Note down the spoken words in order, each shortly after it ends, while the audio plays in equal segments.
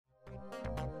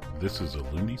This is a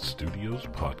Looney Studios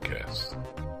podcast.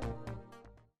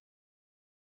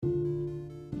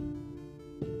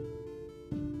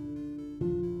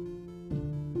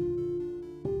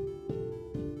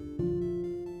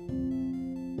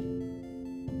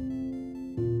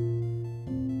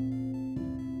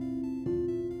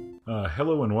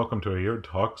 Hello and welcome to Aird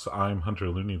Talks. I'm Hunter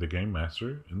Looney, the Game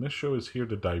Master, and this show is here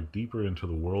to dive deeper into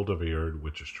the world of Aird,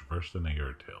 which is traversed in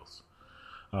Aird Tales.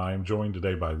 I'm joined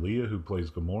today by Leah, who plays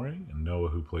Gamori, and Noah,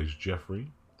 who plays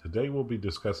Jeffrey. Today we'll be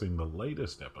discussing the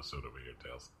latest episode of Aird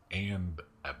Tales and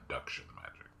abduction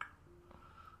magic.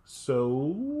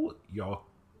 So, y'all,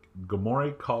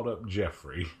 Gamori called up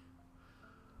Jeffrey.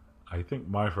 I think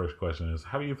my first question is,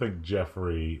 how do you think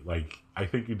Jeffrey, I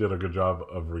think you did a good job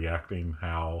of reacting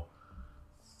how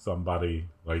somebody,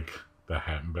 that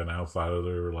hadn't been outside of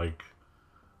their,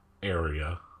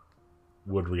 area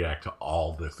would react to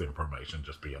all this information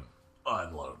just being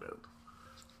unloaded.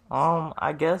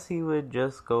 I guess he would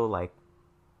just go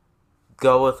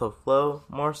with the flow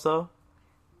more so.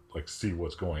 See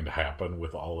what's going to happen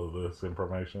with all of this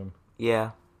information. Yeah.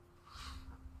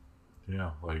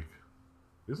 Yeah,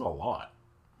 there's a lot.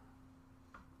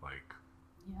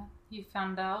 Yeah, you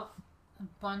found out a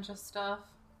bunch of stuff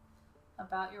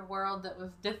about your world that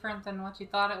was different than what you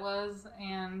thought it was,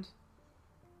 and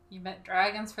you met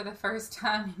dragons for the first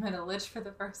time, you met a lich for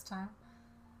the first time.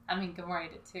 I mean, Gamori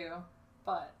did too,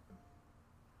 but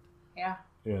yeah.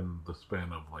 In the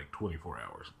span of 24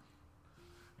 hours.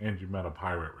 And you met a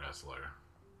pirate wrestler,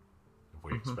 if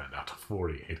we expand out to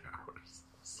 48 hours.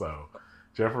 So,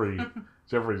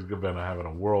 Jeffrey's been having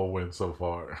a whirlwind so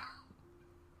far.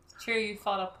 It's true, you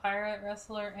fought a pirate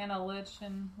wrestler and a lich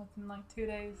within 2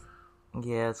 days.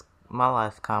 Yeah, my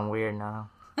life's kind of weird now.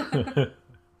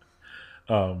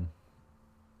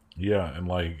 Yeah, and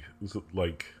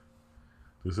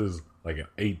this is an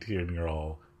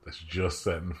 18-year-old that's just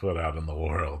setting foot out in the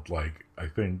world. I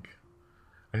think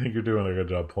you're doing a good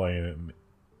job playing it, and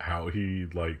how he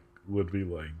would be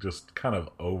just kind of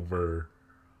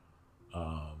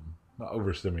not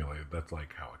overstimulated. That's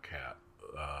how a cat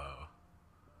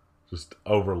just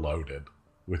overloaded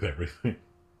with everything.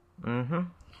 Mm-hmm.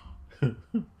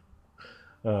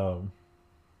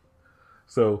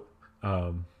 So,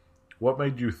 what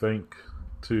made you think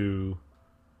to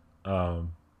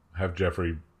have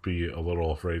Jeffrey be a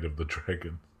little afraid of the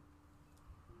dragons?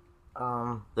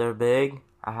 They're big.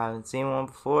 I haven't seen one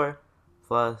before.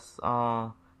 Plus,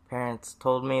 parents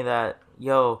told me that,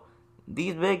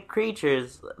 these big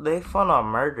creatures, they finna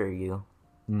murder you.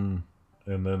 And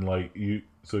then,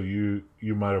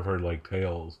 you might have heard,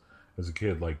 tales as a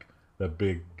kid, that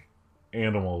big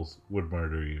animals would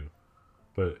murder you.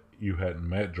 But you hadn't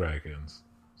met dragons,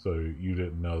 so you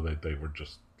didn't know that they were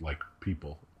just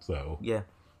people. So yeah.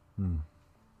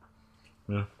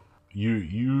 Yeah.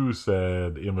 You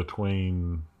said in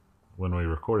between when we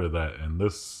recorded that and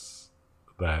this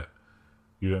that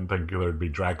you didn't think there'd be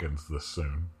dragons this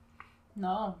soon.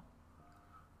 No.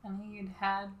 I mean, you'd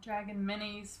had dragon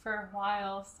minis for a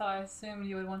while, so I assumed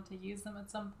you would want to use them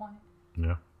at some point.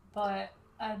 Yeah. But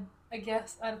I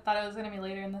guess I thought it was going to be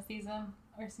later in the season,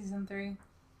 or season 3.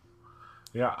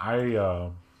 Yeah,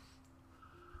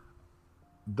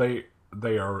 they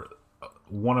are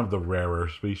one of the rarer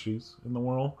species in the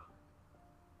world.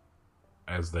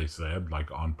 As they said,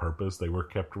 on purpose, they were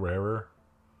kept rarer.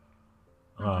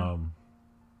 Mm-hmm.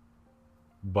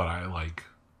 But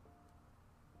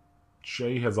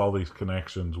Shay has all these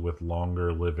connections with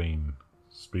longer living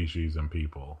species and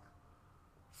people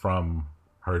from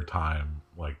her time,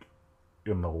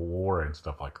 in the war and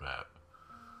stuff like that.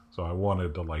 So I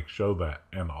wanted to show that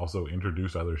and also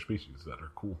introduce other species that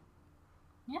are cool.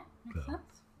 Yeah, makes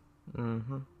sense.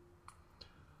 Mm-hmm.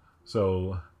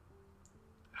 So,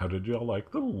 how did y'all like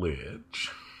the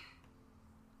lich?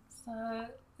 So,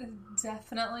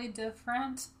 definitely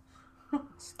different.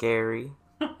 Scary.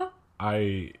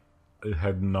 It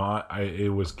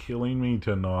was killing me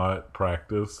to not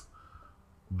practice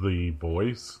the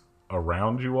voice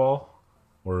around you all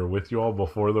or with you all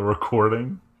before the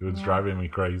recording. It was driving me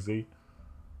crazy.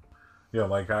 Yeah,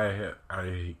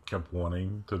 I kept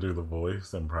wanting to do the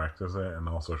voice and practice it and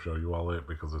also show you all it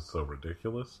because it's so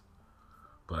ridiculous.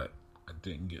 But I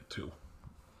didn't get to.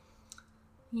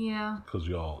 Yeah. Because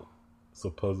y'all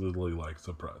supposedly like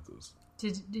surprises.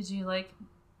 Did you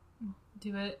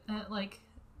do it at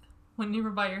when you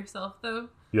were by yourself though?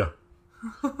 Yeah.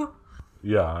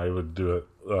 Yeah, I would do it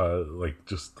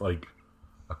just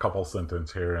a couple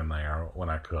sentences here and there when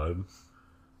I could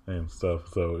and stuff.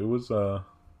 So it was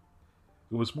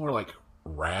more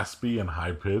raspy and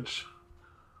high pitched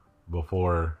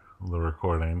before the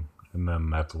recording, and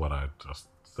then that's what I just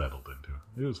settled into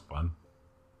it. It was fun.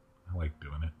 I like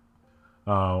doing it.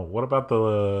 What about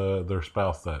their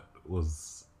spouse that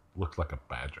looked like a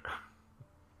badger?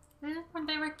 When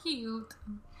they were cute.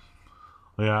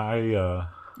 Yeah,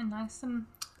 And nice and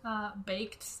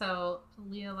baked, so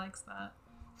Leah likes that.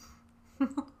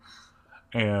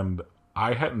 and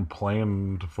I hadn't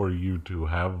planned for you to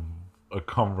have a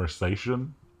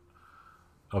conversation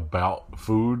about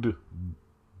food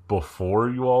before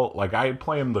you all. Like, I had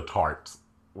planned the tarts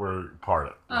were part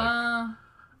of it.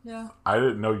 Yeah. I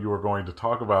didn't know you were going to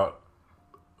talk about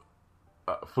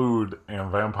food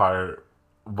and vampire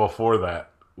before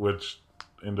that, which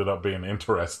ended up being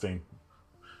interesting.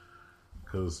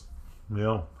 Because,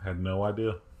 had no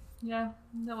idea. Yeah,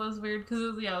 that was weird because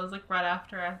it was like right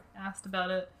after I asked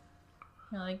about it.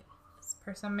 You're like, this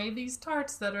person made these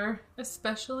tarts that are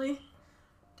especially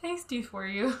tasty for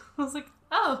you. I was like,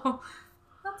 oh,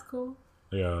 that's cool.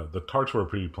 Yeah, the tarts were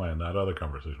pre-planned. That other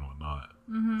conversation was not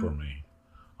for me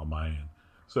on my end.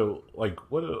 So, like,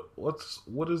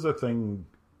 what is a thing,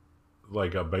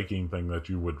 like a baking thing that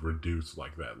you would reduce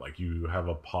like that? Like, you have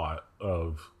a pot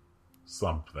of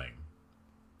something.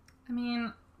 I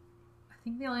mean, I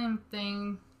think the only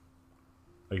thing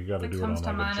Like, you got to that do it comes on to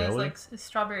like a mind jelly. is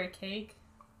strawberry cake.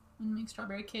 When you make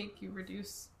strawberry cake, you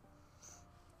reduce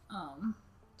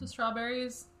the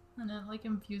strawberries, and it like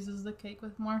infuses the cake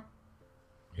with more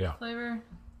flavor.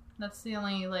 That's the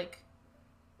only like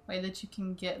way that you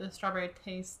can get the strawberry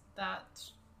taste that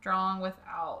strong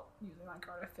without using like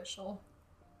artificial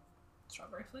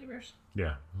strawberry flavors.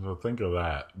 Yeah, so think of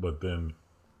that, but then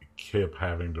keep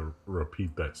having to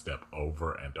repeat that step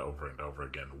over and over and over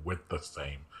again with the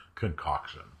same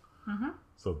concoction.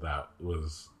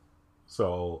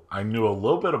 So I knew a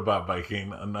little bit about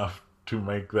baking, enough to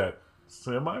make that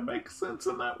make sense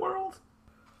in that world.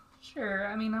 Sure.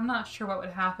 I mean, I'm not sure what would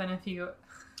happen if you.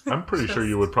 I'm pretty sure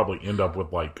you would probably end up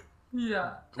with like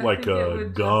Yeah. a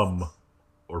gum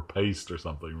or paste or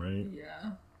something, right?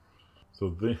 Yeah. So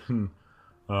then,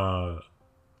 I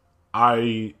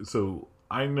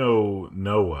know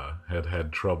Noah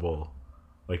had trouble.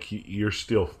 Like, you're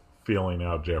still feeling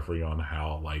out Jeffrey on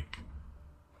how, like,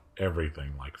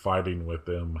 everything, like fighting with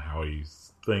him, how he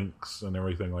thinks and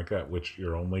everything like that, which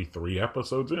you're only 3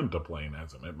 episodes into playing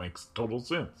as him. It makes total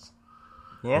sense.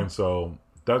 Yeah. And so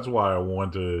that's why I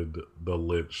wanted the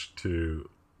Lich to...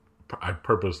 I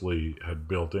purposely had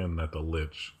built in that the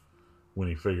Lich, when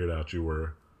he figured out you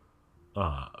were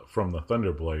from the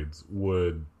Thunderblades,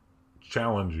 would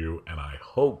challenge you, and I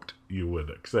hoped you would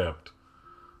accept,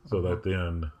 so that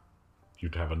then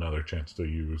you'd have another chance to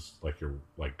use your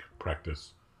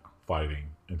practice fighting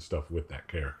and stuff with that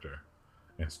character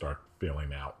and start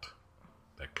feeling out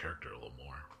that character a little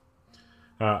more.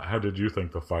 How did you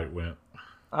think the fight went?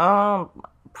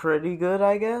 Pretty good,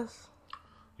 I guess.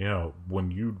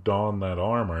 When you don that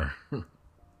armor,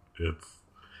 it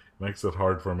makes it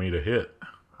hard for me to hit.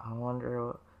 I wonder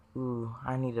what... Ooh,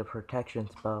 I need a protection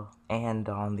spell and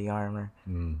don the armor.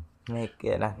 Make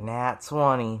it a nat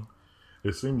 20.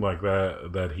 It seemed like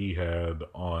that he had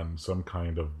on some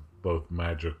kind of both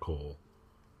magical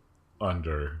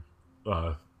under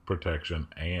protection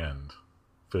and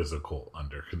physical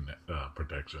under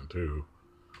protection too.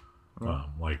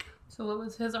 So what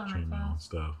was his armor chainmail and class?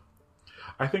 stuff.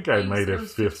 I think I made it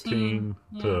 15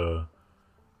 yeah. to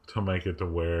make it to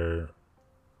where...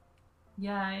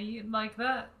 Yeah, like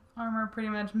that armor pretty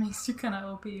much makes you kind of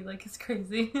OP. Like, it's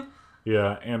crazy.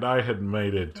 Yeah, and I had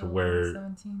made it to where,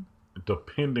 17.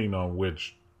 depending on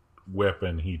which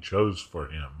weapon he chose for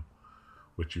him,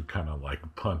 which you kind of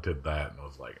punted that and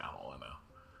was like, I don't want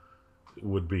to, it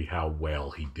would be how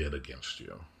well he did against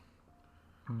you.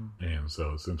 And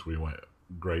so since we went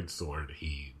greatsword,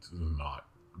 he's not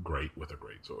great with a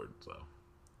greatsword. So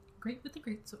Great with the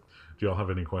great sword. do y'all have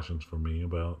any questions for me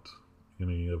about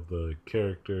any of the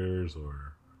characters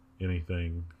or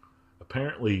anything?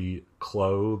 Apparently,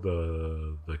 Chloe,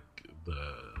 the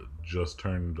just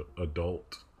turned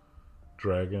adult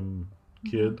dragon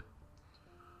kid.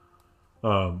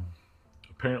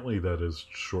 Apparently, that is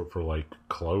short for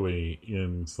Chloe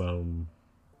in some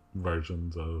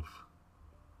versions of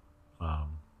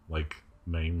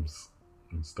names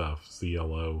and stuff.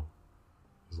 CLO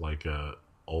is a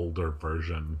older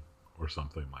version or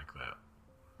something like that.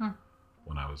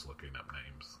 When I was looking up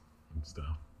names and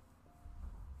stuff.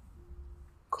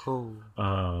 Cool.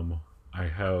 I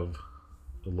have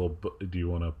a little... Do you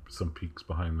want some peeks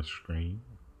behind the screen?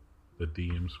 The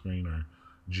DM screen or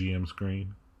GM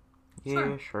screen?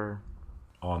 Yeah, sure.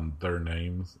 On their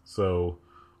names. So,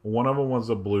 one of them was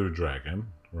a blue dragon,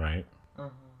 right?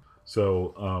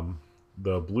 So,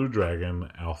 the blue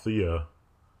dragon, Althea,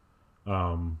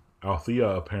 Althea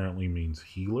apparently means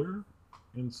healer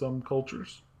in some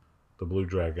cultures, the blue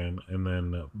dragon. And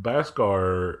then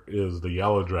Baskar is the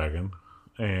yellow dragon.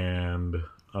 And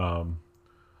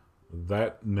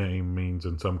that name means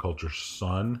in some cultures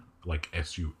sun, like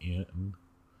S-U-N.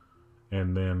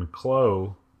 And then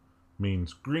Clo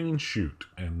means green shoot,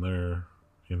 and they're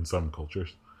in some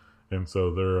cultures. And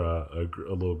so they're a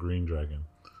little green dragon.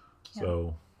 Yeah.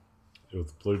 So it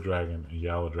was a blue dragon, a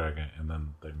yellow dragon, and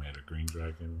then they made a green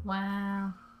dragon.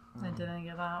 Wow. I didn't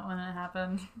get that when it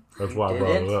happened. That's why I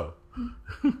brought it up.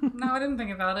 No, I didn't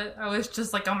think about it. I was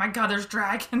just like, oh my god, there's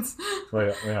dragons.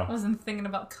 Yeah. I wasn't thinking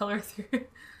about color theory.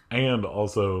 And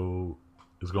also,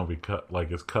 it's going to be cut,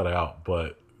 like it's cut out,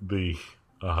 but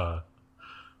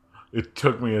it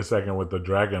took me a second with the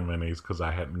dragon minis because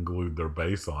I hadn't glued their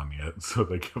base on yet, so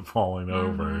they kept falling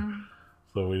over.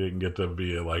 So we didn't get to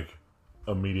be like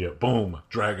immediate boom,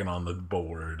 dragon on the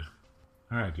board.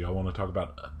 All right, do y'all want to talk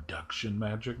about abduction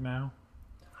magic now?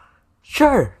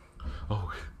 Sure.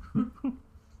 Oh.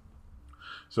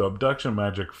 So abduction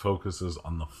magic focuses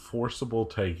on the forcible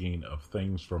taking of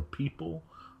things from people,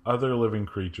 other living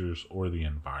creatures, or the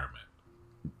environment.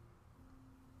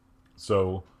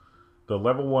 So the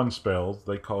level 1 spells,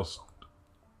 they cost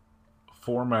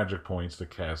 4 magic points to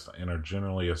cast and are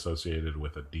generally associated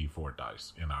with a D4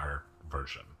 dice in our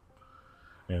version.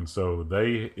 And so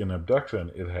in abduction,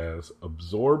 it has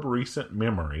absorb recent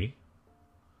memory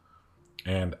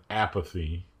and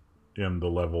apathy in the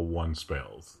level 1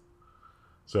 spells.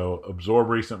 So absorb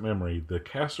recent memory, the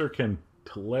caster can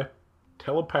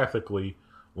telepathically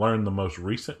learn the most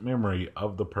recent memory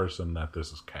of the person that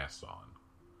this is cast on.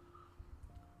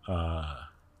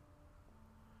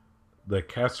 The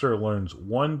caster learns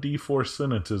 1d4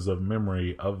 sentences of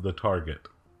memory of the target,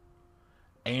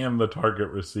 and the target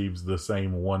receives the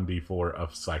same 1d4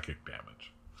 of psychic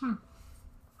damage.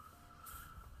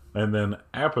 And then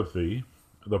apathy,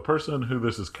 the person who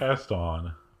this is cast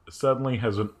on suddenly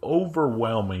has an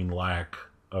overwhelming lack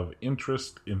of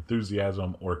interest,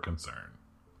 enthusiasm, or concern.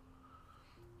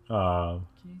 The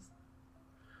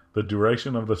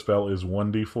duration of the spell is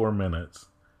 1d4 minutes,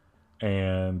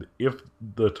 and if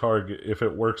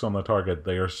it works on the target,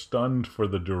 they are stunned for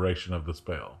the duration of the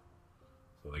spell.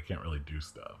 So they can't really do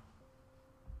stuff.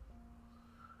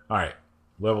 Alright,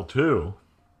 level 2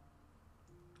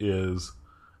 is,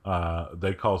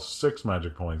 they cost 6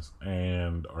 magic points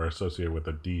and are associated with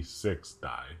a d6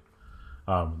 die.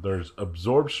 There's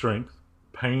absorb strength,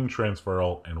 pain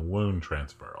transferal, and wound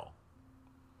transferal.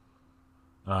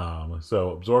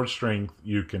 So absorb strength,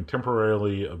 you can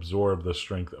temporarily absorb the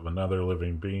strength of another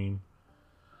living being.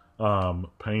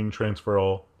 Pain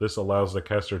transferal, this allows the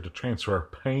caster to transfer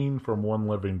pain from one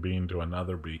living being to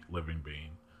another living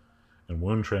being. And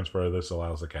wound transfer, this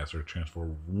allows the caster to transfer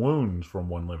wounds from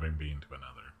one living being to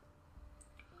another.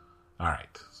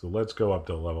 Alright, so let's go up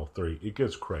to level 3. It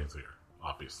gets crazier,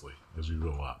 obviously, as you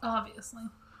go up. Obviously.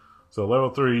 So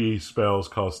level 3 spells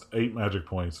cost 8 magic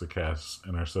points to cast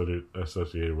and are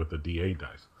associated with the D8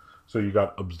 dice. So you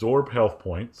got absorb health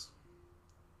points,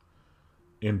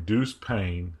 induce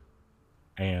pain,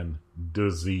 and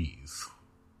disease.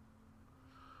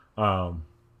 Man,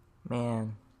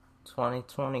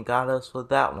 2020 got us with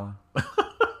that one.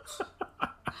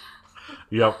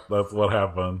 Yep, that's what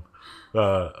happened.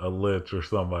 A lich or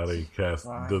somebody cast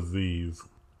disease.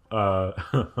 Alright,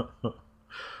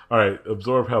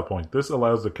 absorb health point. This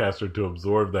allows the caster to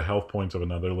absorb the health points of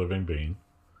another living being.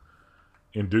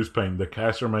 Induce pain. The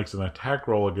caster makes an attack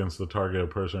roll against the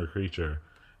targeted person or creature,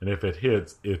 and if it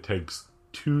hits, it takes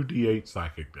 2d8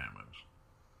 psychic damage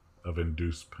of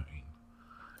induced pain.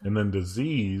 And then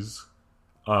disease,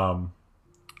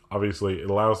 obviously, it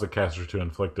allows the caster to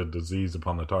inflict a disease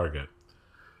upon the target.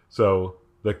 So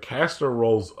the caster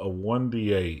rolls a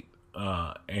 1d8,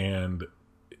 and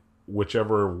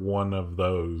whichever one of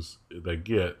those they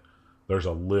get, there's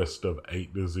a list of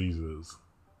 8 diseases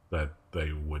that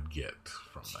they would get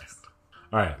from that.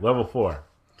 Alright, level 4.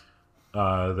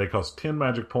 They cost 10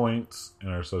 magic points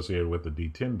and are associated with the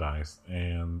D10 dice.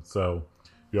 And so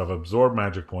you have absorb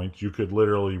magic points. You could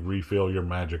literally refill your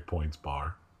magic points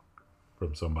bar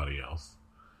from somebody else.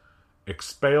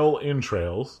 Expel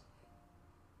entrails.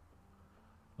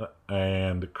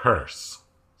 And curse.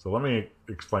 So let me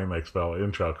explain the expel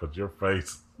entrail, because your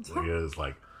face is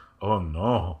like, oh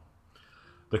no.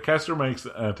 The caster makes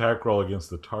an attack roll against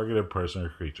the targeted person or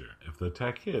creature. If the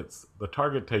attack hits, the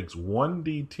target takes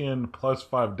 1d10 plus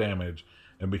 5 damage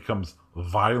and becomes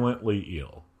violently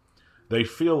ill. They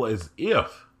feel as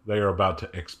if they are about to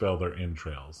expel their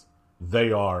entrails.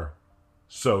 They are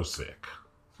so sick.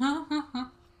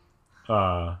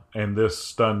 And this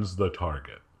stuns the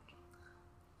target.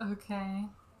 Okay.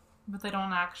 But they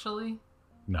don't actually?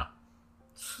 No.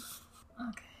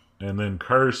 Okay. And then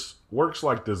curse works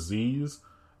like disease,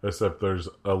 except there's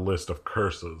a list of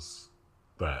curses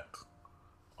that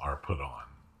are put on.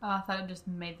 Oh, I thought it just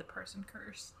made the person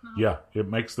curse. No. Yeah, it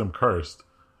makes them cursed,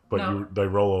 but No. they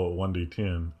roll a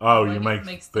 1d10. Oh, Like you it make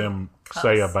makes them cuss.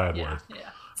 say a bad Yeah, word. Yeah.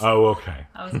 Oh, okay.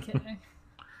 I was kidding.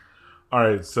 All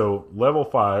right, so level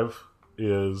 5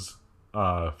 is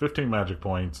 15 magic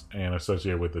points and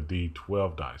associated with the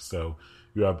D12 dice. So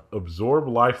you have Absorb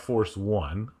Life Force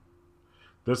 1.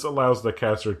 This allows the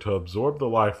caster to absorb the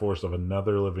life force of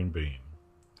another living being.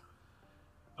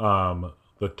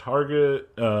 The target,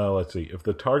 let's see, if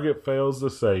the target fails the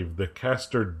save, the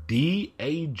caster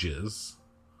de-ages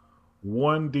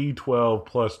 1d12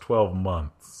 plus 12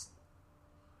 months.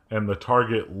 And the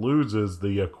target loses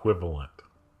the equivalent.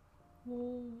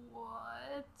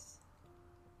 What?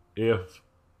 If,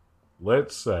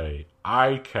 let's say,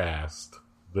 I cast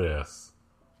this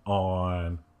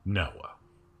on Noah,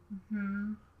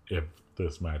 if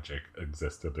this magic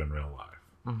existed in real life,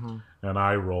 and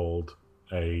I rolled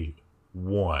a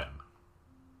 1,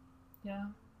 Yeah.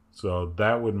 so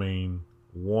that would mean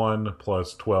 1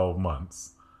 plus 12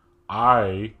 months.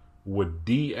 I would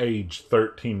de-age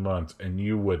 13 months, and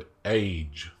you would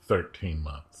age 13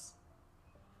 months.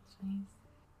 Jeez.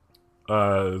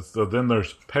 So then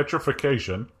there's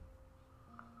petrification,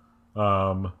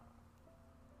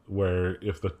 where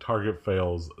if the target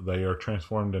fails, they are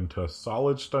transformed into a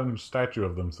solid stone statue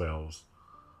of themselves,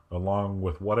 along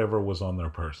with whatever was on their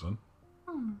person.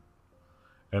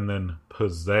 And then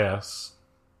possess.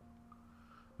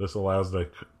 This allows the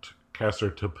caster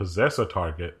to possess a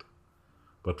target,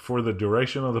 but for the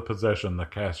duration of the possession, the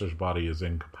caster's body is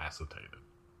incapacitated.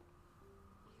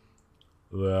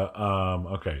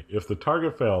 If the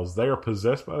target fails, they are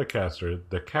possessed by the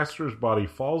caster's body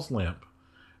falls limp,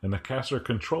 and the caster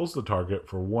controls the target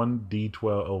for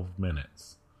 1d12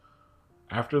 minutes.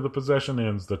 After the possession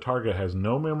ends, the target has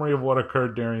no memory of what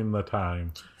occurred during the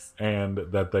time and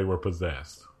that they were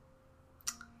possessed.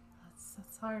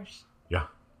 That's harsh. Yeah.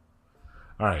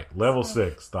 Alright, level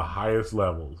 6, the highest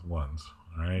levels ones.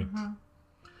 Alright.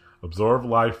 Absorb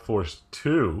Life Force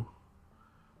 2.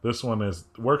 This one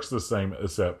works the same,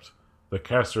 except the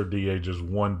caster de-ages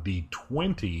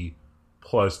 1d20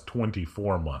 plus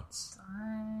 24 months.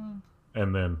 Dang.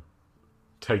 And then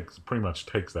pretty much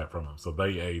takes that from them. So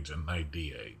they age and they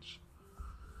de-age.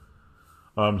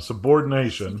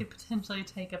 Subordination. You could potentially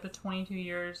take up to 22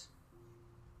 years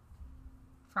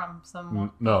from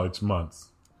someone. No, it's months.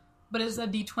 But it's a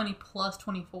D20 plus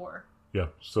 24. Yeah,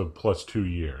 so plus 2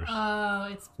 years. Oh,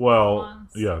 it's Well,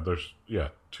 months. yeah,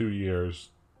 2 years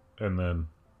and then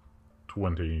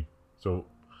 20. So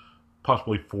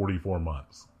possibly 44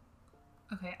 months.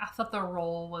 Okay, I thought the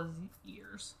roll was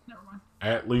years. Never mind.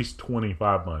 At least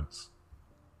 25 months.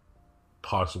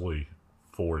 Possibly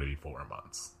 44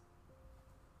 months.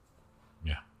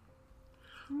 Yeah.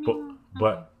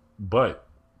 But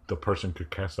the person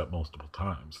could cast that multiple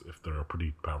times if they're a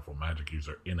pretty powerful magic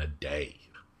user in a day.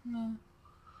 Yeah.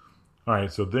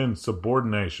 Alright, so then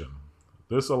subordination.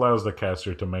 This allows the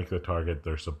caster to make the target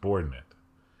their subordinate.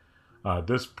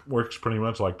 This works pretty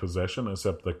much like possession,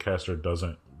 except the caster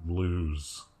doesn't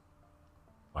lose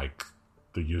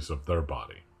the use of their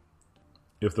body.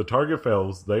 If the target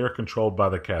fails, they are controlled by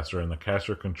the caster, and the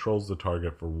caster controls the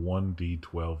target for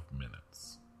 1d12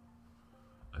 minutes.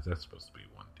 That's supposed to be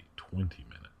 1d20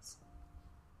 minutes.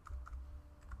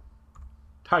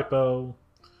 Typo.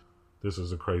 This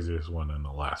is the craziest one and the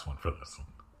last one for this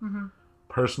one.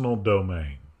 Personal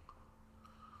domain.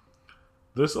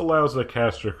 This allows the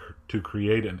caster to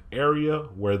create an area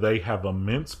where they have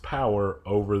immense power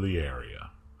over the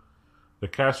area. The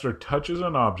caster touches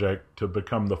an object to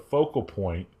become the focal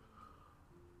point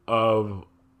of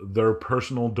their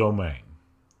personal domain.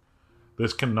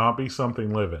 This cannot be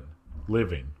something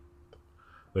living.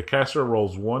 The caster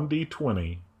rolls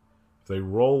 1d20. If they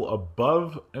roll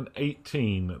above an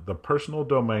 18, the personal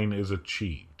domain is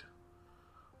achieved.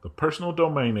 The personal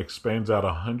domain expands out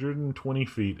 120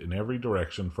 feet in every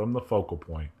direction from the focal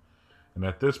point, and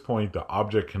at this point the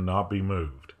object cannot be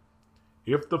moved.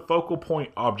 If the focal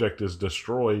point object is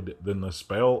destroyed, then the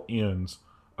spell ends.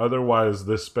 Otherwise,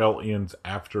 this spell ends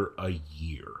after a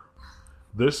year.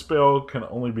 This spell can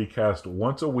only be cast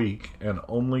once a week, and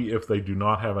only if they do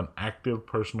not have an active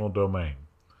personal domain.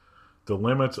 The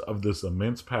limits of this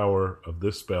immense power of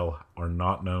this spell are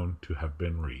not known to have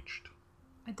been reached.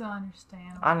 I don't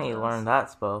understand. I need to learn that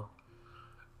spell.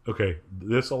 Okay,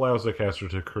 this allows the caster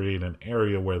to create an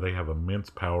area where they have immense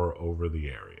power over the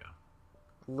area.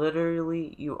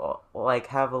 Literally, you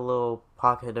have a little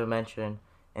pocket dimension,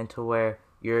 into where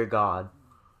you're God.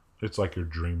 It's like your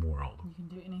dream world. You can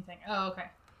do anything. Oh, okay.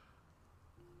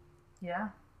 Yeah.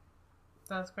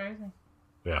 That's crazy.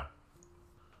 Yeah.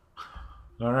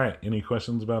 All right. Any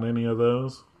questions about any of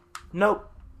those?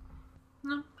 Nope.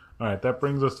 No. All right. That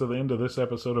brings us to the end of this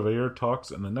episode of Air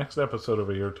Talks. And the next episode of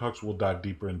Air Talks, we'll dive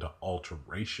deeper into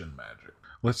alteration magic.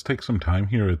 Let's take some time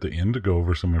here at the end to go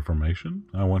over some information.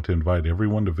 I want to invite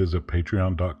everyone to visit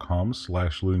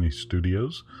patreon.com/Looney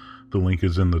Studios. The link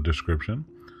is in the description.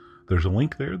 There's a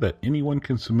link there that anyone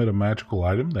can submit a magical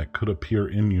item that could appear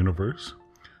in universe.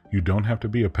 You don't have to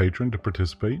be a patron to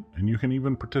participate, and you can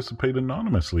even participate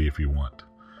anonymously if you want.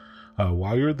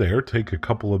 While you're there, take a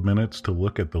couple of minutes to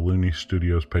look at the Looney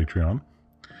Studios Patreon.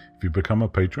 If you become a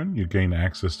patron, you gain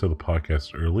access to the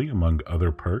podcast early, among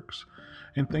other perks.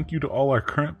 And thank you to all our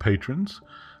current patrons.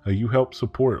 You help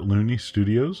support Looney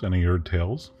Studios and Air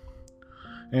Tales.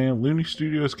 And Looney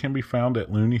Studios can be found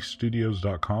at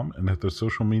looneystudios.com and at the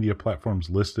social media platforms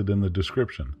listed in the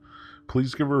description.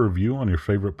 Please give a review on your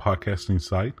favorite podcasting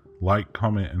site, like,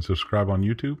 comment, and subscribe on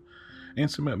YouTube, and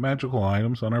submit magical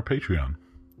items on our Patreon.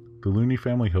 The Looney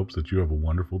family hopes that you have a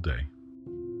wonderful day.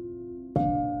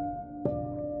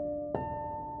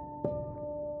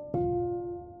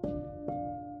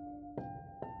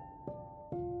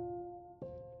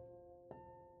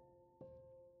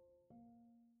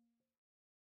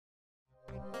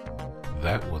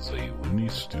 That was a Looney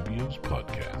Studios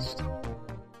podcast.